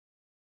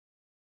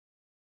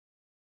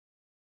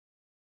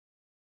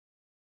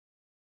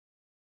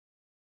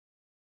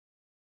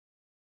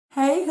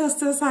Hey,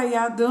 sisters, how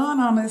y'all doing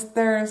on this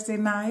Thursday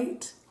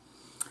night?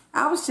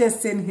 I was just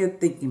sitting here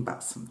thinking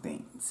about some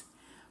things.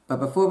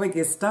 But before we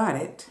get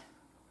started,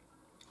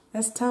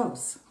 let's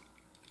toast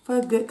for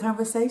a good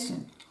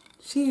conversation.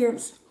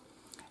 Cheers.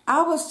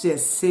 I was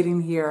just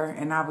sitting here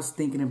and I was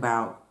thinking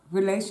about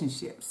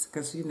relationships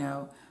because,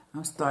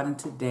 I'm starting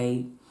to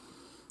date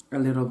a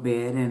little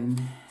bit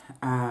and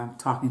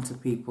talking to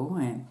people.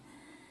 And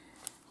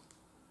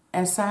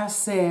as I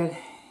said,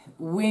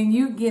 when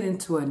you get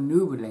into a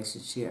new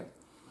relationship,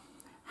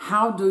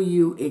 how do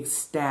you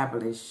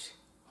establish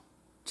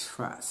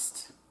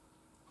trust?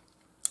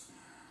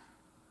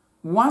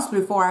 Once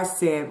before I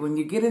said, when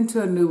you get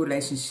into a new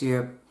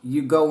relationship,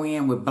 you go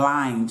in with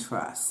blind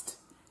trust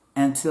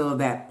until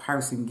that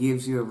person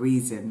gives you a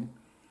reason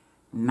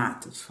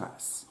not to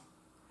trust.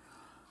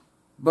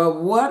 But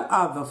what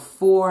are the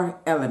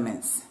 4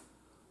 elements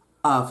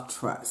of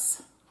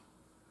trust?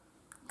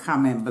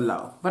 Comment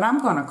below. But I'm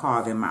going to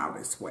call them out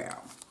as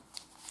well.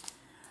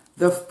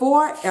 The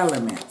 4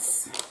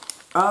 elements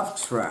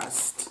of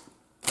trust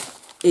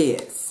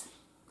is,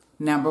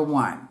 number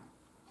 1,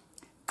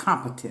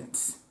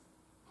 competence.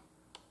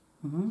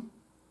 Do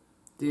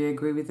you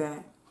agree with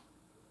that?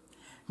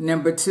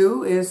 Number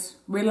 2 is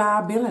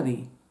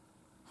reliability.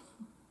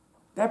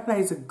 That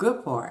plays a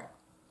good part.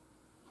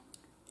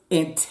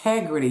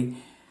 Integrity.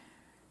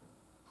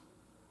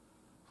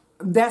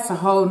 That's a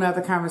whole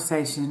nother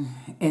conversation.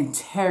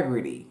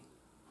 Integrity.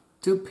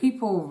 Do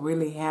people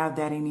really have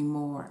that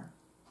anymore?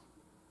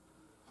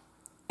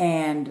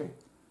 And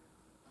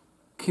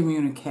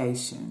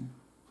communication.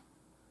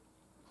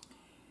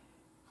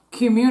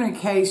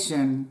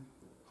 Communication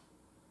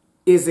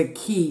is a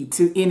key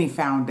to any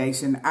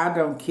foundation. I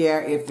don't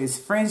care if it's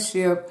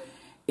friendship,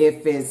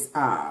 if it's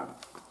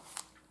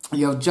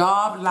your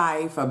job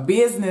life, a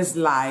business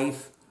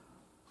life,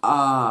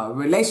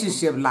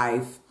 relationship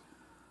life.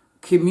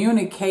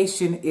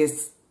 Communication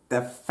is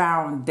the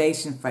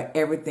foundation for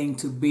everything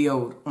to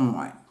build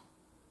on.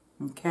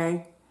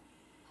 Okay?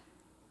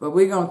 But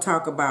we're going to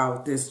talk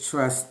about this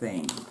trust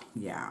thing,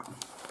 y'all.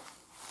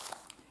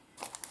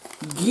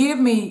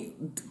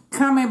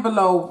 Comment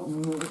below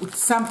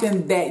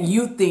something that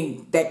you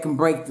think that can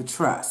break the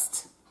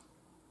trust.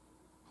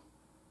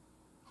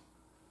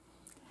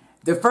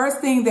 The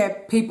first thing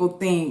that people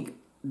think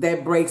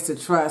that breaks the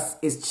trust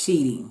is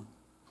cheating.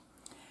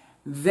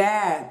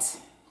 That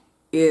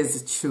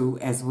is true,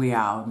 as we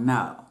all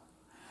know.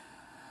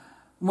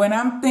 When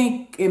I'm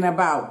thinking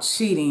about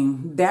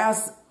cheating,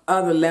 there's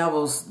other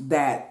levels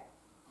that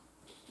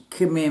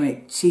can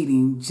mimic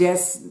cheating,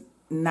 just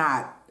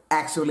not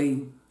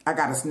actually. I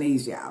gotta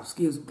sneeze, y'all.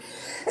 Excuse me.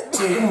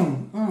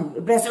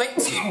 Bless me.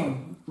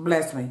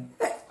 Bless me.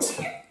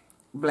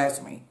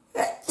 Bless me.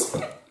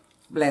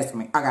 Bless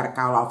me. I gotta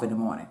call off in the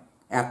morning.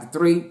 After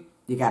 3,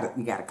 you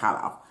gotta call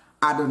off.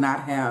 I do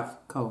not have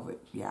COVID,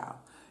 y'all.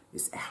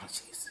 It's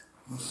allergies.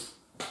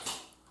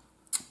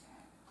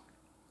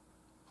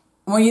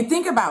 When you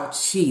think about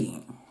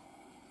cheating,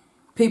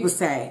 people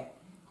say,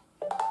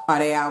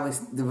 they always,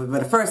 but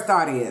the first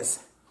thought is,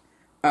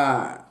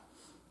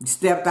 you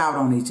stepped out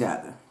on each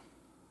other.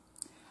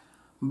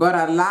 But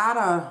a lot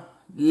of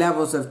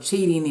levels of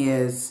cheating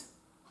is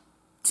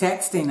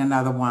texting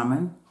another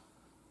woman,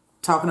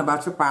 talking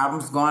about your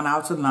problems, going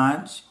out to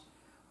lunch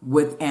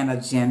with an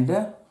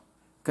agenda,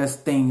 because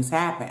things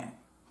happen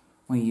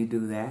when you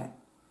do that.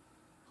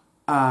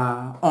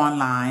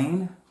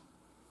 Online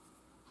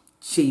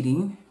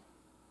cheating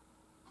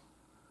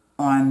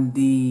on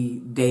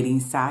the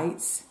dating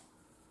sites.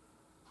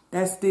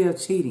 That's still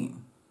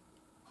cheating.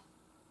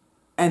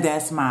 And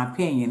that's my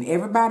opinion.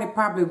 Everybody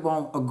probably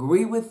won't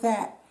agree with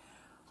that,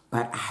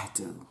 but I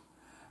do.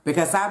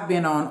 Because I've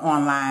been on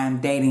online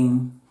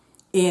dating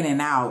in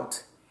and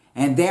out,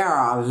 and there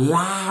are a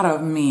lot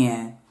of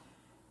men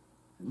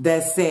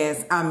that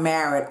says, I'm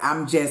married,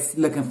 I'm just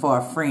looking for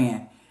a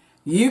friend.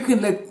 You can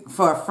look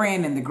for a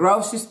friend in the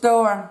grocery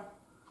store,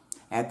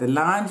 at the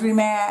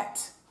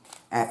laundromat,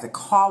 at the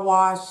car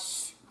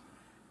wash.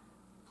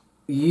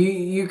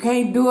 You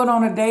can't do it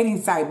on a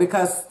dating site,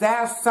 because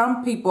there's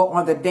some people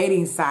on the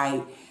dating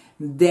site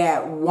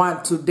that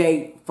want to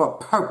date for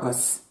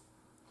purpose,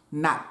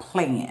 not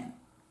plan.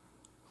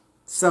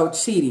 So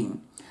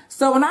cheating.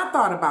 So when I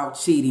thought about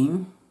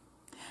cheating,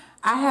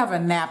 I have a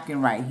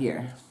napkin right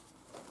here.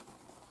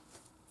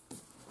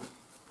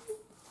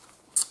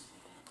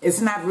 It's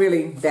not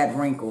really that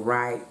wrinkled,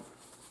 right?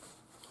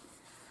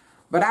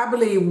 But I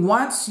believe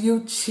once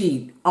you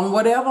cheat, on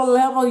whatever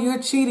level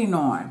you're cheating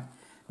on,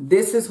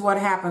 this is what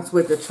happens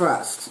with the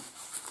trust.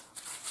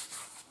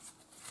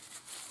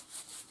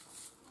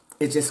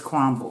 It just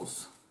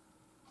crumbles.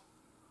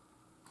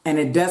 And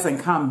it doesn't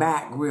come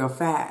back real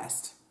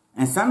fast.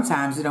 And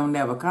sometimes it don't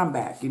never come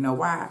back. You know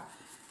why?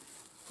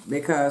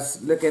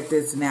 Because look at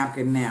this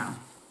napkin now.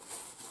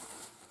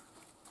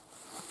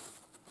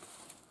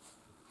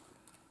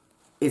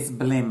 It's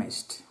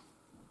blemished.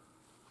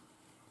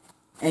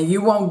 And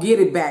you won't get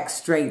it back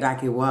straight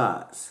like it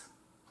was.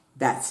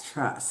 That's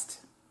trust.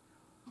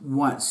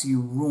 Once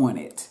you ruin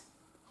it.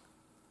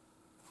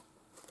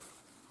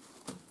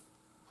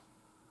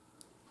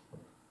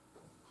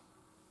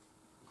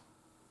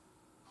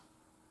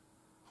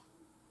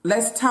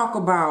 let's talk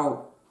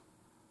about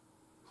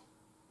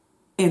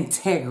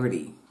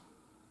integrity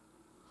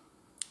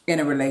in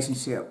a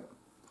relationship.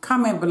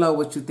 Comment below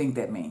what you think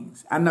that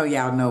means. I know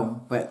y'all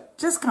know, but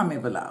just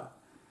comment below.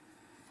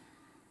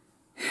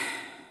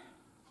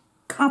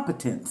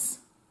 Competence.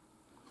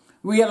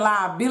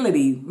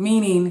 Reliability,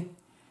 meaning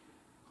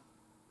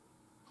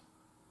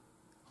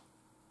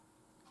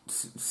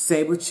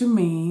say what you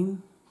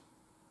mean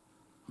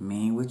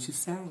what you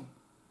say.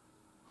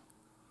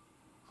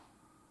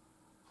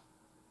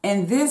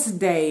 In this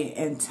day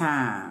and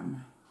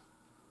time,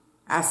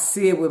 I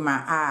see it with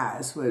my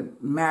eyes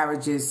with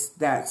marriages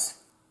that's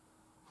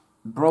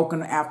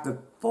broken after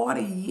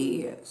 40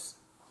 years,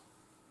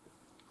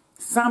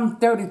 some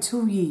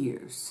 32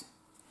 years.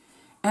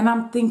 And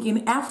I'm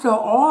thinking, after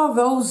all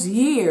those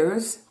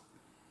years,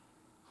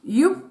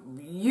 you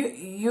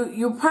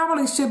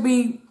probably should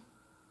be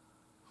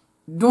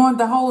doing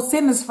the whole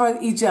sentence for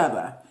each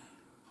other,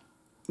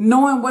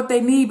 knowing what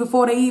they need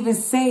before they even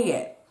say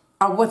it,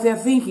 or what they're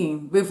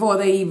thinking before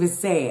they even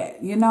say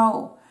it. You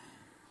know,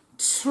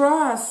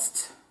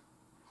 trust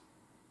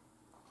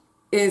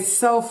is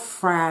so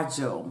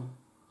fragile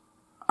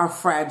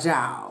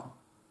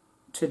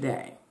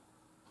today.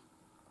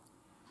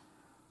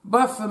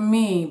 But for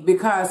me,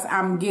 because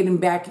I'm getting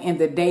back in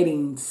the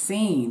dating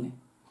scene,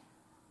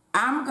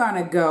 I'm going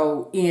to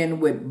go in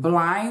with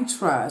blind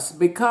trust,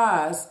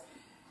 because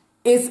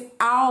it's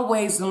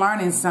always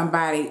learning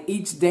somebody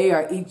each day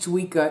or each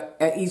week or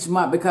each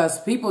month, because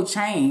people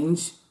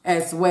change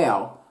as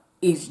well.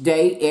 Each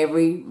day,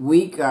 every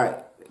week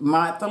or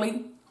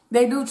monthly,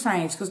 they do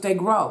change because they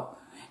grow.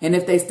 And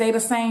if they stay the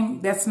same,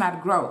 that's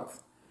not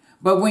growth.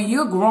 But when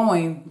you're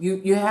growing,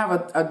 you have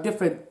a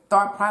different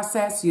thought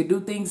process. You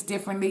do things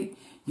differently.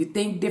 You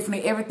think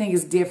differently. Everything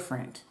is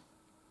different.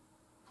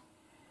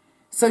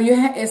 So you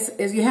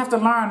have to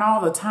learn all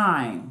the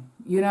time,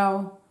 you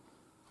know.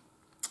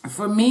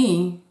 For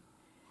me,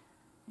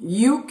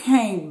 you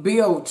can't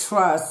build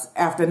trust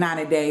after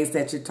 90 days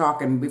that you're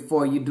talking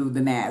before you do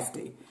the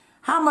nasty.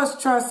 How much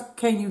trust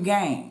can you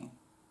gain?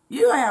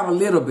 You have a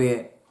little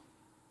bit,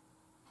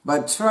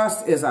 but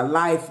trust is a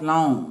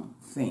lifelong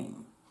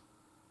thing,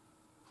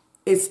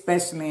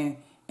 especially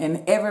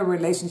in every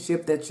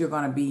relationship that you're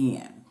going to be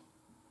in.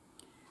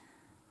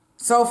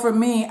 So for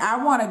me,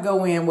 I want to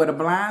go in with a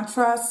blind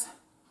trust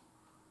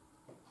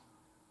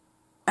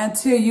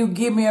until you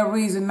give me a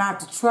reason not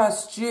to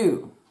trust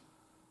you.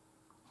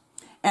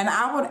 And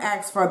I would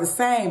ask for the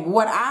same.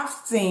 What I've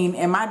seen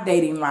in my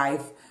dating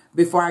life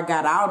before I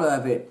got out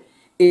of it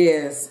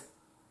is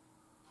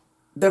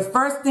the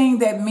first thing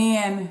that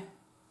men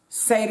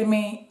say to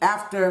me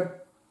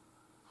after,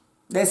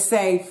 let's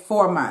say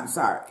 4 months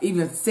or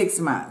even 6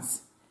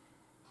 months,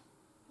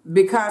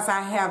 because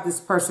I have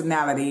this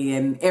personality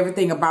and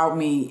everything about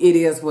me, it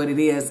is what it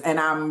is, and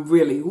I'm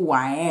really who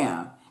I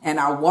am, and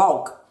I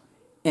walk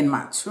in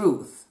my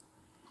truth.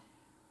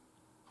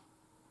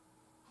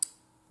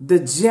 The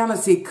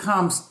jealousy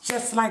comes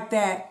just like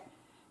that.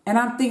 And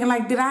I'm thinking,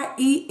 like, did I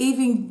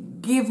even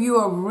give you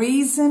a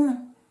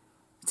reason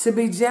to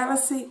be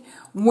jealousy?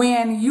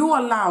 When you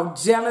allow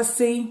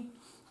jealousy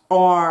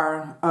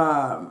or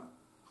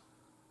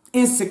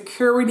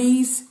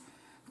insecurities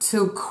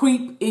to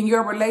creep in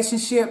your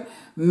relationship,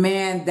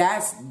 man,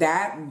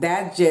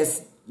 that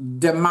just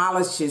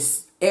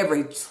demolishes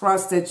every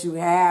trust that you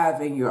have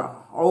in your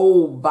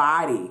whole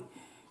body.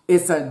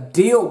 It's a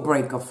deal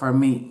breaker for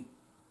me,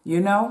 you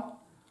know?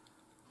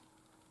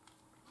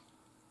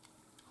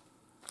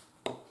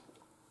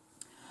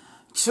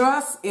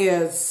 Trust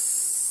is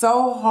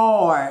so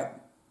hard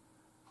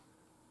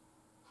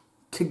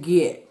to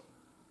get,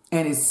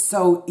 and it's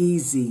so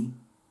easy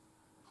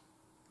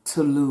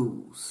to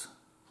lose.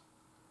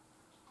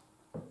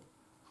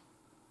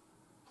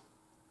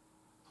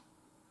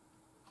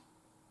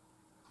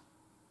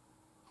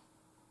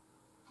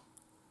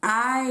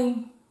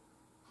 I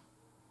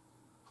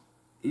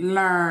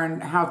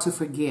learned how to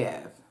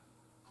forgive.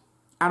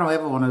 I don't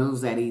ever want to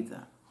lose that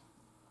either.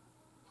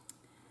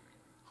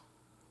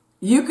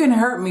 You can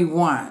hurt me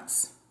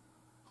once.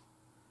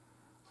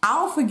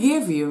 I'll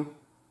forgive you.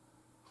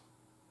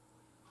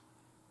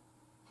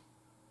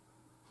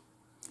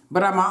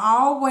 But I'm going to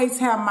always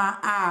have my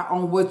eye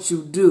on what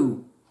you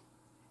do.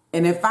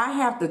 And if I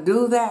have to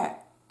do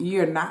that,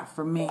 you're not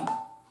for me.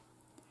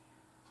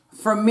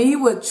 For me,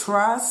 with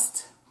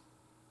trust,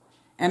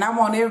 and I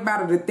want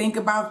everybody to think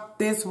about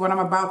this, what I'm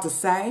about to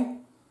say.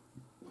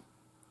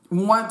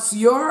 Once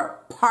your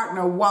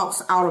partner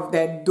walks out of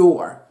that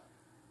door,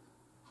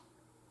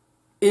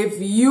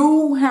 if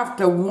you have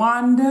to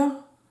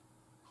wonder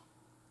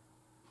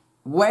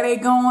where they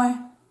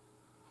going,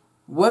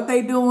 what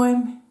they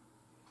doing,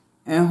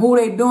 and who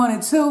they doing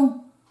it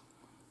to,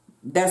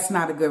 that's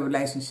not a good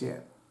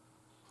relationship.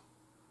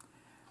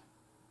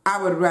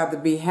 I would rather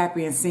be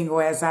happy and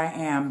single as I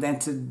am than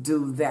to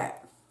do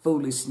that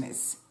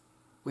foolishness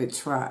with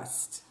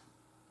trust.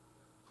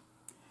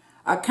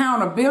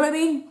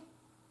 Accountability,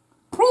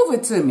 prove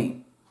it to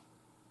me.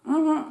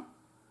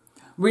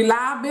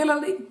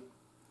 Reliability,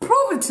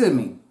 prove it to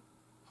me.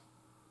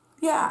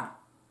 Yeah.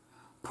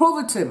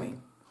 Prove it to me.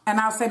 And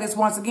I'll say this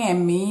once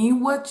again. Mean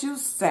what you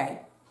say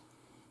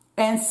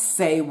and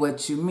say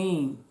what you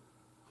mean.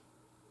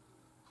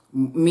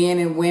 Men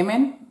and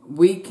women,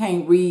 we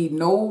can't read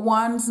no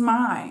one's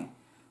mind.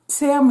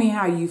 Tell me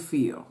how you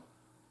feel.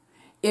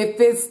 If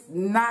it's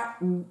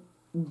not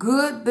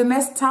good, then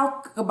let's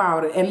talk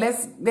about it and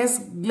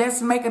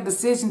let's make a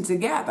decision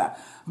together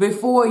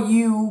before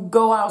you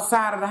go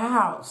outside of the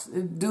house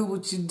and do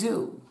what you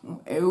do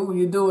and who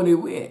you're doing it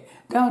with.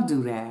 Don't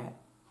do that.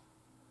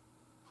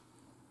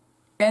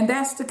 And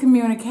that's the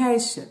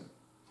communication.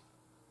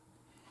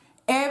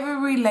 Every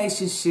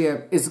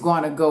relationship is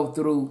going to go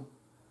through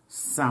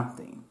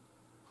something.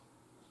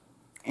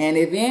 And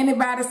if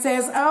anybody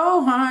says,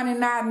 oh, honey,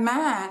 not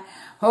mine.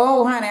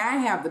 Oh, honey, I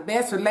have the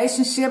best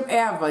relationship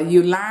ever.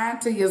 You lying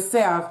to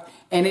yourself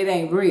and it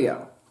ain't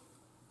real.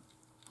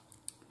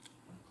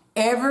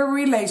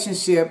 Every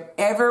relationship,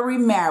 every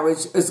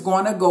marriage is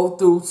going to go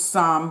through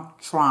some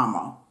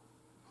trauma,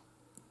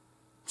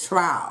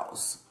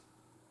 trials,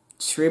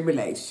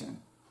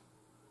 tribulation.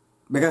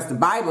 Because the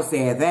Bible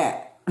said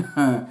that.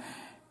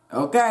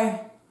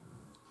 Okay?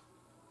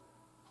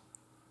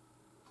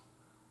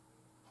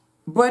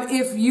 But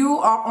if you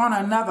are on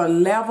another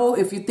level,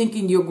 if you're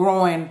thinking you're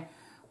growing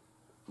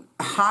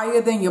higher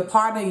than your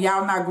partner,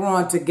 y'all not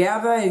growing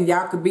together, and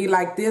y'all could be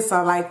like this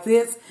or like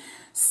this,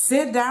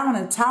 sit down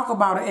and talk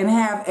about it and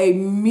have a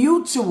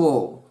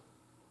mutual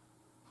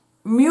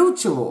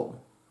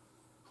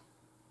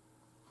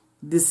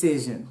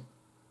decision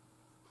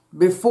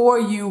before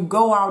you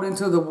go out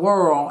into the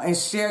world and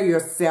share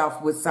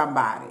yourself with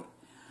somebody.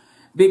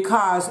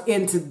 Because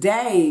in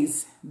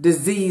today's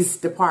disease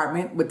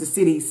department with the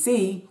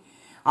CDC,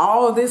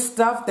 all of this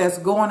stuff that's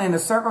going in a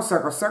circle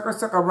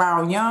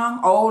around young,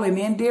 old, and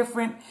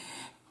indifferent,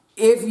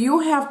 if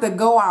you have to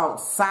go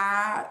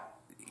outside,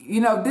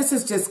 you know, this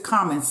is just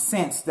common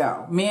sense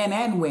though, men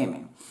and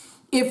women.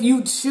 If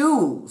you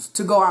choose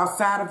to go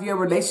outside of your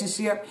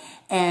relationship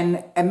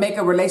and make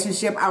a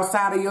relationship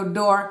outside of your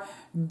door,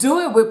 do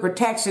it with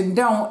protection.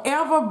 Don't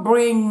ever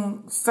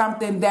bring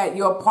something that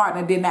your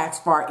partner didn't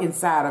ask for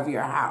inside of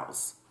your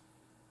house,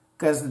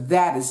 because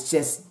that is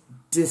just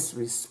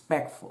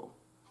disrespectful.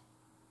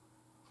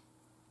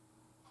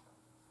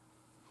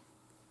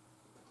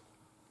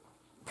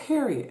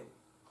 Period.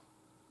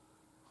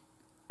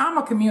 I'm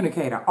a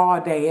communicator all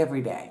day,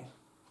 every day.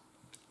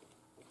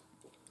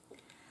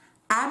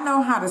 I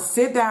know how to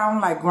sit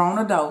down like grown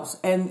adults,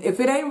 and if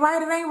it ain't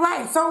right, it ain't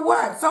right. So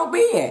what? So be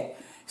it.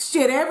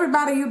 Shit,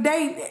 everybody you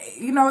date,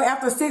 you know,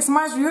 after 6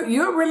 months,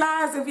 you'll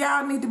realize if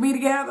y'all need to be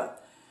together.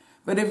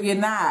 But if you're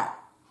not,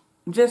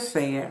 just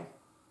say it,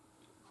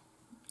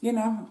 you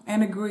know,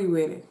 and agree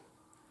with it.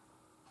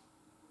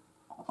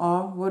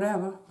 Or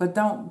whatever. But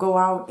don't go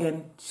out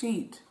and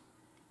cheat.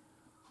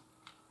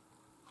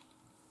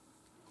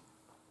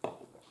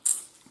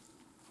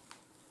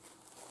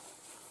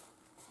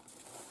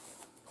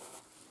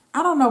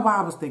 I don't know why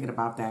I was thinking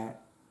about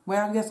that.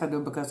 Well, yes I do,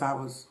 because I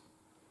was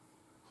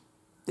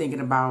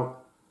thinking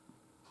about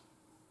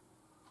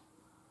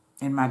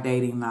in my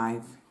dating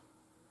life.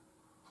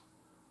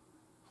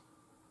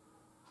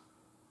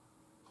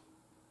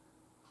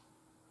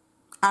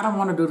 I don't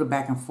want to do the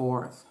back and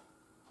forth.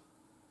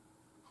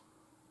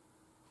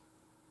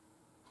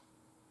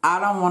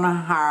 I don't want to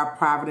hire a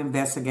private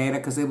investigator,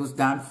 because it was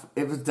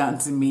done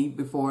to me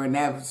before, and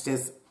that was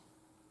just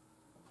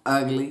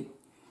ugly.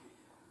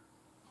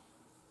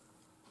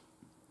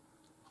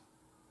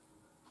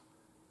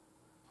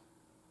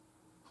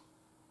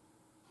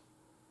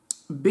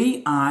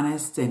 Be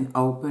honest and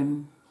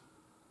open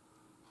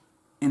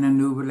in a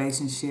new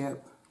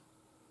relationship.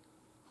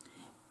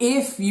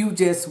 If you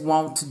just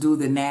want to do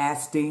the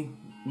nasty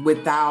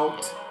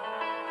without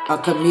a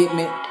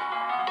commitment,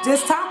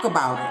 just talk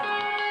about it.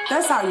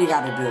 That's all you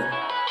got to do.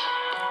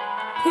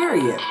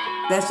 Period.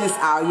 That's just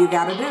all you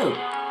got to do.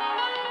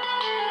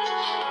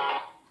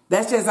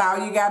 That's just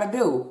all you got to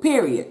do.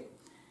 Period.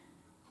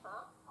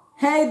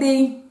 Hey,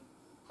 D.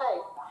 Hey.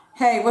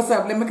 Hey, what's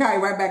up? Let me call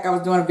you right back. I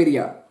was doing a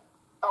video.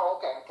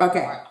 Oh, okay.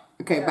 Okay.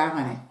 Okay, bye,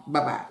 honey.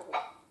 Bye-bye.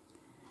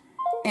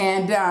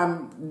 And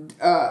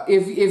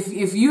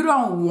if you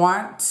don't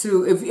want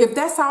to, if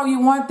that's all you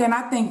want, then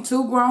I think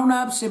two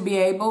grown-ups should be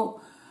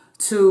able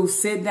to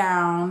sit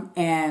down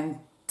and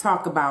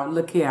talk about,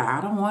 look here, I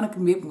don't want to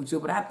commit with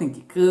you, but I think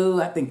you're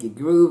cool. I think you're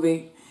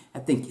groovy. I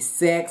think you're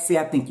sexy.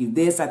 I think you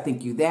this. I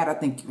think you that. I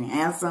think you're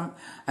handsome.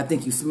 I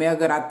think you smell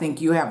good. I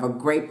think you have a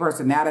great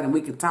personality and we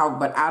can talk,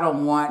 but I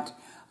don't want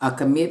a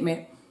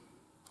commitment.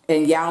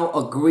 And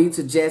y'all agree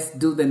to just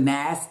do the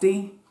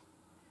nasty,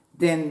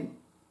 then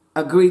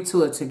agree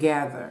to it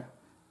together.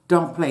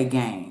 Don't play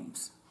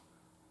games.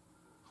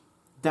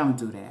 Don't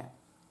do that.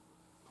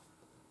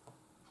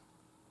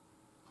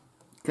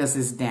 Because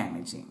it's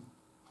damaging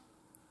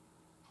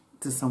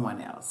to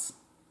someone else,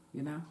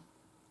 you know?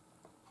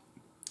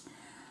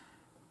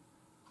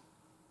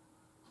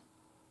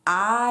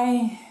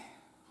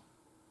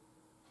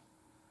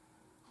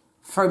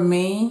 For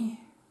me,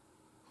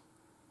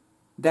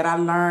 that I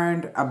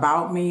learned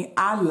about me,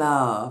 I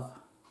love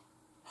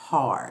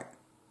hard.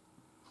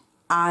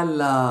 I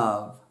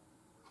love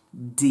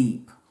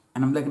deep.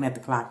 And I'm looking at the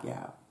clock,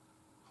 y'all.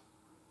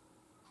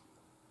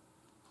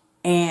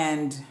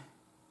 And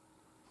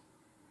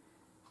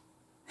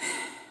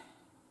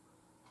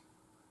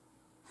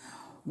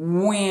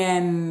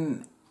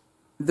when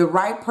the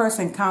right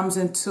person comes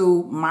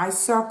into my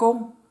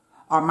circle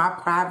or my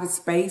private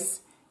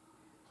space,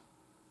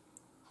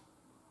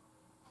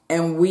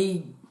 and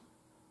we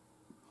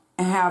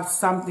have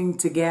something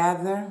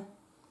together,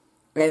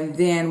 and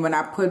then when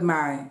I put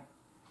my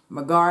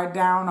guard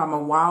down or my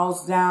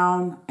walls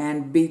down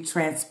and be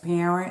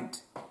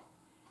transparent,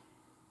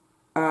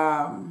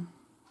 and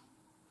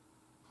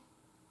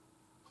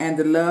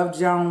the love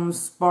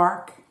Jones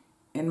spark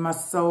in my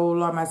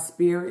soul or my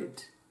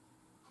spirit,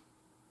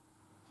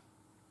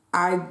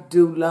 I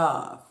do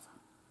love.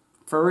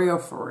 For real,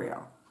 for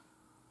real.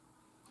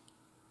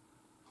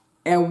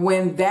 And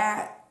when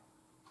that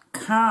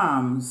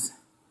comes,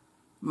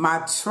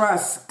 my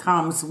trust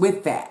comes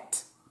with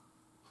that.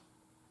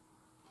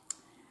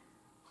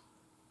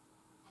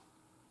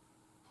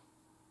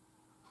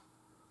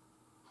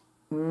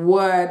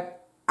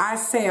 What I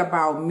say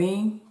about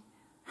me,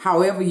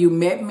 however you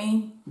met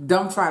me,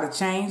 don't try to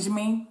change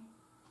me.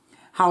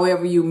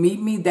 However you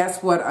meet me,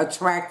 that's what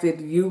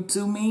attracted you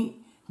to me.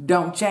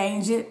 Don't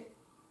change it.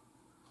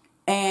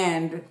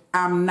 And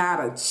I'm not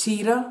a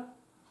cheater.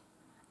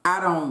 I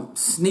don't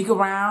sneak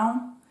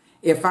around.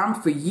 If I'm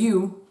for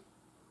you,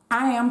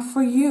 I am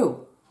for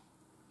you.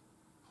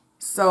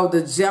 So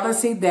the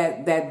jealousy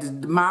that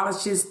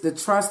demolishes the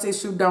trust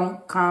issue,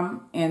 don't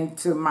come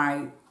into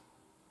my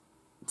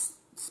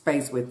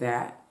space with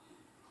that.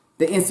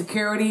 The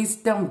insecurities,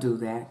 don't do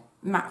that.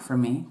 Not for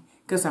me,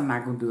 because I'm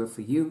not going to do it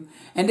for you.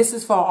 And this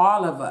is for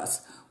all of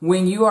us.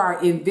 When you are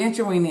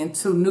venturing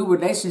into new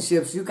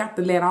relationships, you got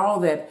to let all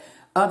that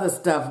other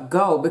stuff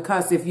go.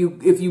 Because if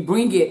you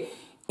bring it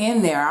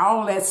in there,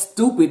 all that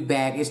stupid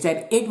baggage,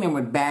 that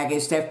ignorant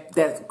baggage,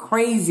 that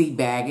crazy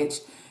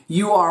baggage,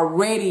 you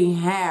already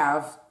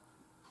have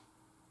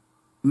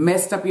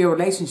messed up your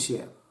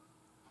relationship.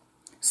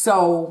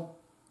 So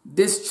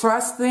this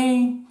trust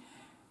thing,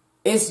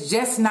 it's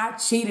just not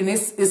cheating.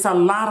 It's a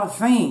lot of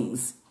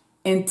things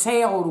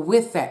entailed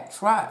with that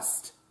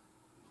trust.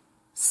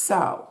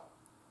 So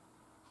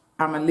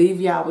I'm going to leave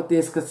y'all with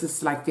this because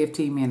it's like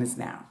 15 minutes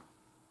now.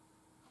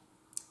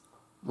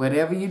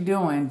 Whatever you're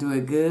doing, do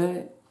it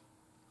good.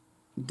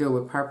 Do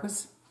it with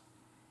purpose.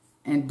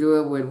 And do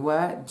it with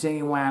what?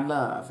 Genuine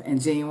love.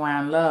 And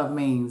genuine love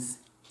means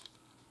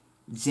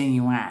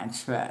genuine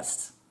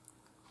trust.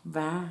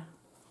 Bye.